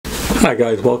Hi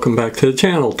guys, welcome back to the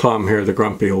channel. Tom here, the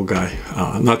grumpy old guy.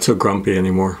 Not so grumpy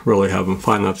anymore, really having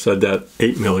fun. I've said that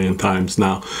 8 million times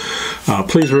now.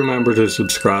 Please remember to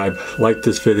subscribe, like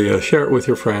this video, share it with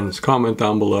your friends, comment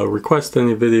down below, request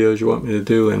any videos you want me to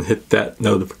do, and hit that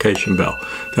notification bell.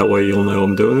 That way you'll know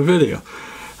I'm doing a video.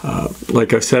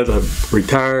 Like I said, I've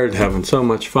retired, having so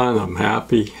much fun. I'm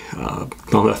happy.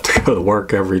 Don't have to go to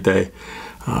work every day.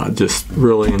 Just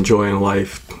really enjoying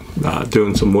life,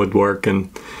 doing some woodwork and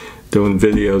doing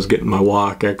videos, getting my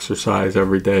walk, exercise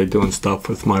every day, doing stuff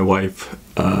with my wife,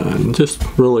 and just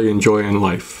really enjoying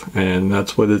life. And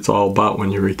that's what it's all about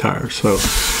when you retire. So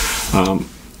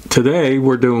today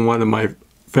we're doing one of my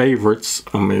favorites.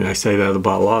 I mean, I say that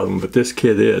about a lot of them, but this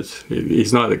kid is.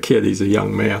 He's not a kid, he's a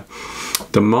young man.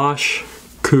 Dimash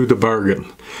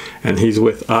Qudaibergen. And he's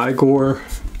with Igor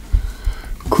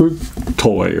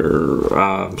Qudaibergen,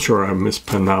 I'm sure I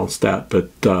mispronounced that,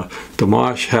 but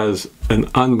Dimash has an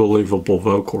unbelievable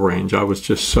vocal range. I was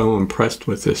just so impressed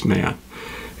with this man,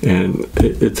 and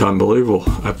it's unbelievable.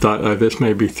 I've thought this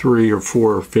may be 3 or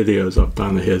 4 videos I've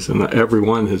done of his, and every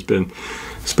one has been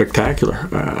spectacular.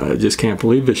 I just can't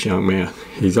believe this young man.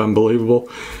 He's unbelievable.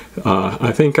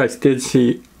 I think I did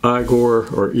see Igor,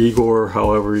 or Igor,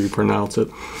 however you pronounce it,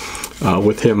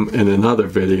 with him in another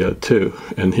video too,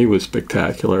 and he was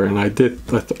spectacular. And I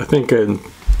think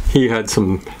he had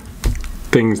some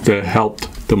things that helped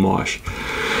Dimash.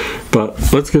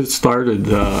 But let's get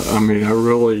started. I mean, I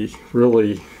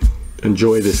really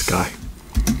enjoy this guy.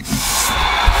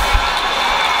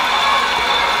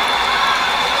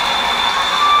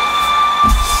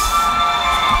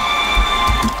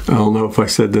 I don't know if I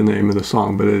said the name of the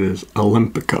song, but it is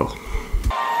Olimpico.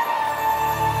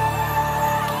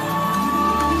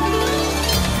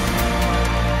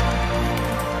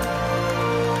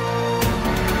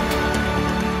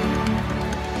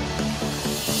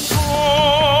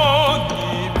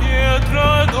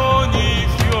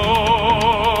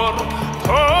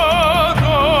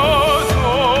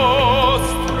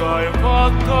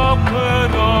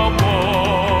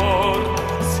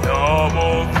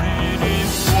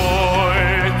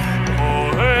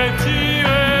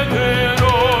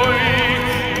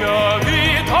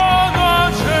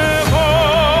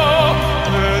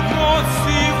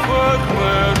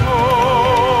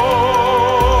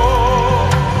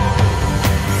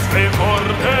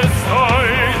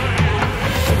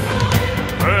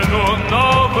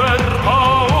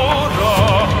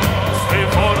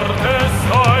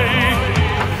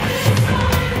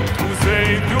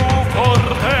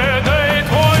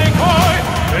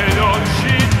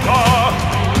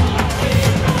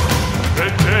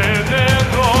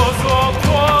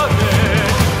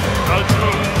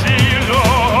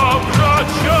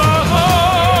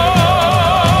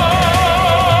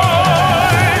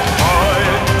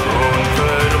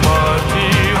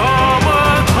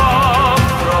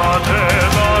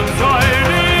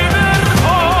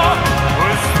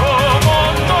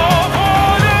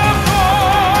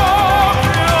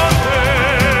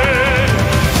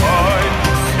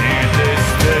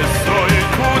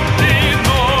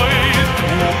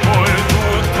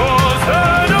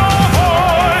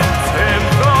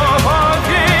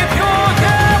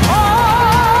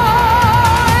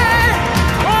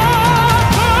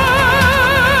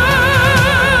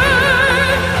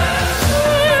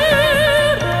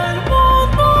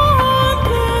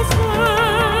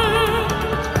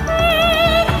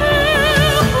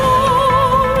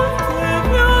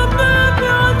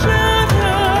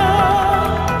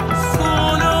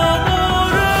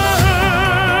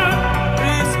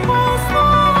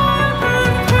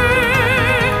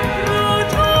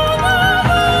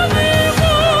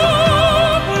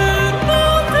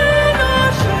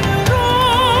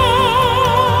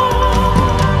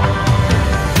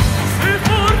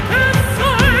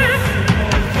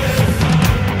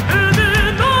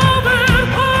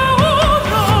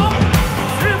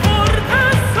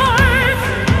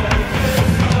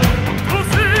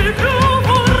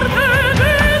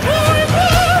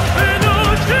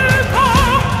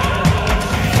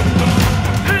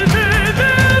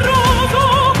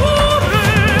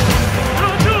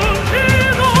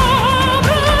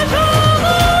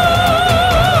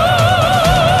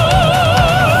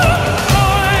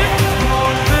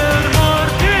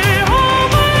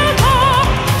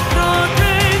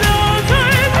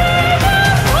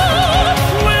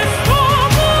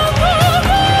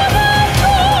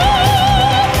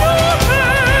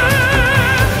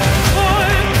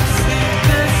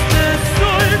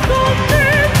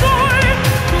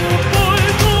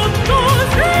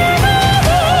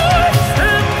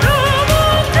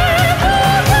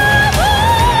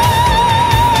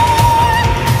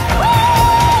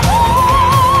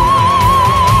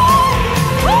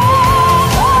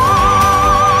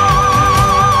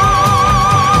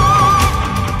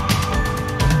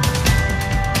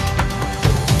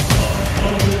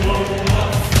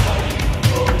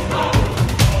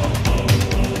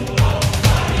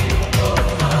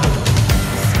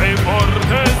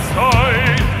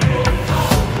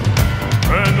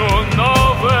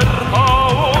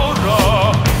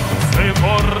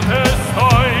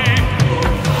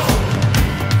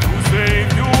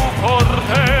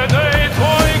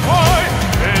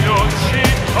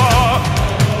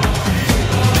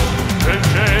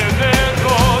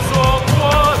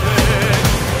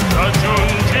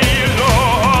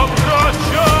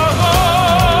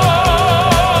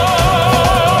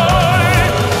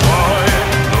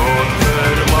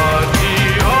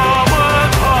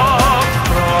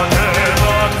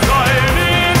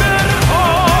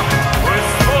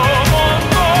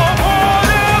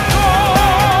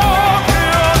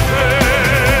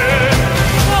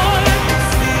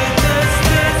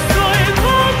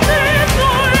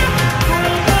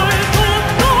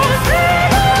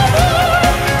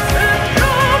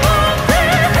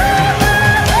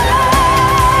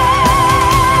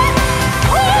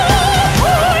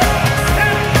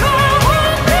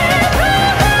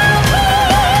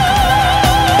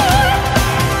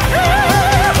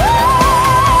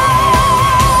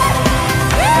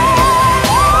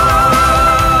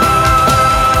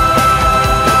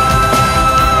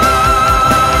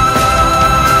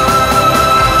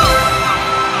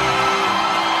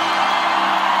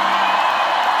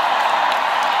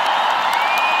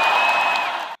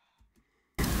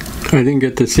 didn't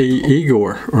get to see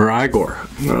Igor.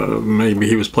 Maybe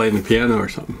he was playing the piano or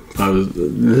something.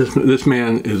 This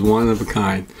man is one of a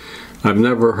kind. I've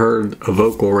never heard a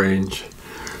vocal range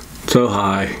so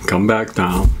high come back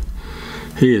down.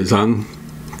 He is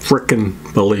frickin'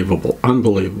 believable.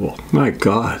 Unbelievable. My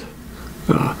God.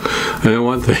 And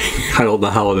one thing, I don't know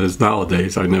how it is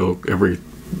nowadays. I know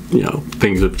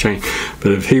things have changed.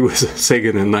 But if he was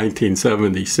singing in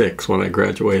 1976 when I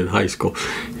graduated high school,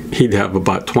 he'd have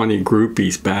about 20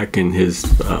 groupies back in his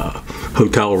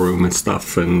hotel room and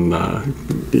stuff, and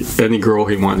any girl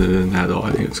he wanted in that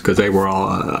audience, because they were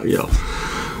all,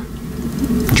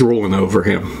 drooling over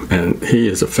him. And he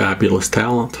is a fabulous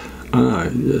talent. I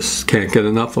just can't get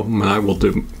enough of him, and I will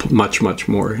do much, much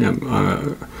more of him.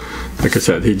 Like I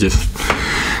said, he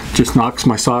just knocks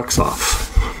my socks off.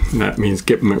 And that means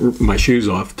getting my shoes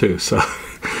off too. So,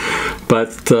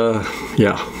 but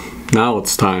yeah, now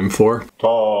it's time for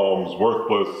Tom's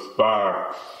Worthless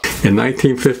Facts. In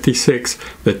 1956,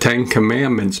 the Ten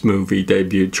Commandments movie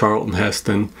debuted. Charlton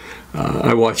Heston.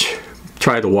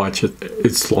 Try to watch it.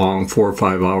 It's long, 4 or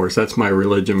 5 hours. That's my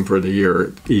religion for the year.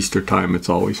 At Easter time, it's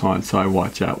always on, so I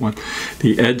watch that one.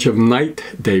 The Edge of Night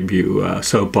debut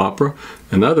soap opera.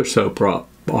 Another soap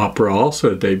opera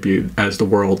also debuted, As the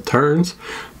World Turns.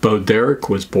 Bo Derek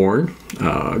was born.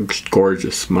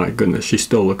 Gorgeous, my goodness, she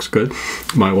still looks good.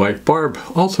 My wife Barb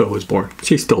also was born.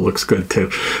 She still looks good too.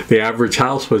 The average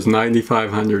house was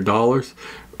 $9,500.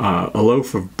 A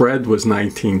loaf of bread was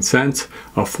 19 cents.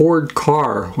 A Ford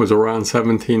car was around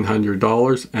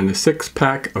 $1,700, and a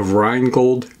 6-pack of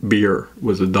Rheingold beer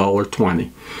was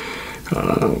 $1.20.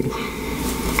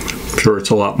 I'm sure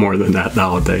it's a lot more than that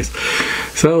nowadays.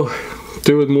 So,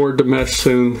 doing more Dimash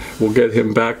soon. We'll get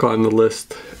him back on the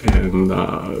list, and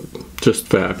just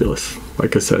fabulous.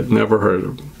 Like I said, never heard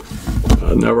of him.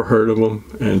 Never heard of him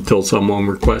until someone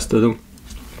requested him.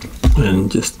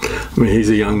 And he's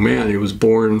a young man. He was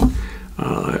born in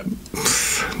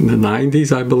the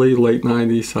 90s, I believe, late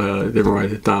 90s. I didn't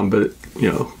write it down, but,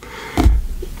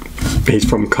 he's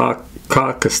from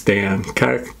Kazakhstan,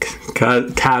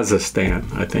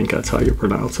 I think that's how you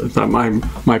pronounce it.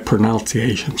 My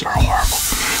pronunciations are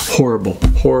horrible.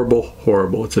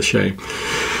 Horrible. It's a shame.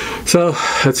 So,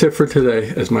 that's it for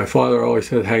today. As my father always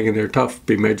said, hang in there tough,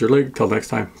 be Major League. Till next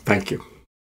time, thank you.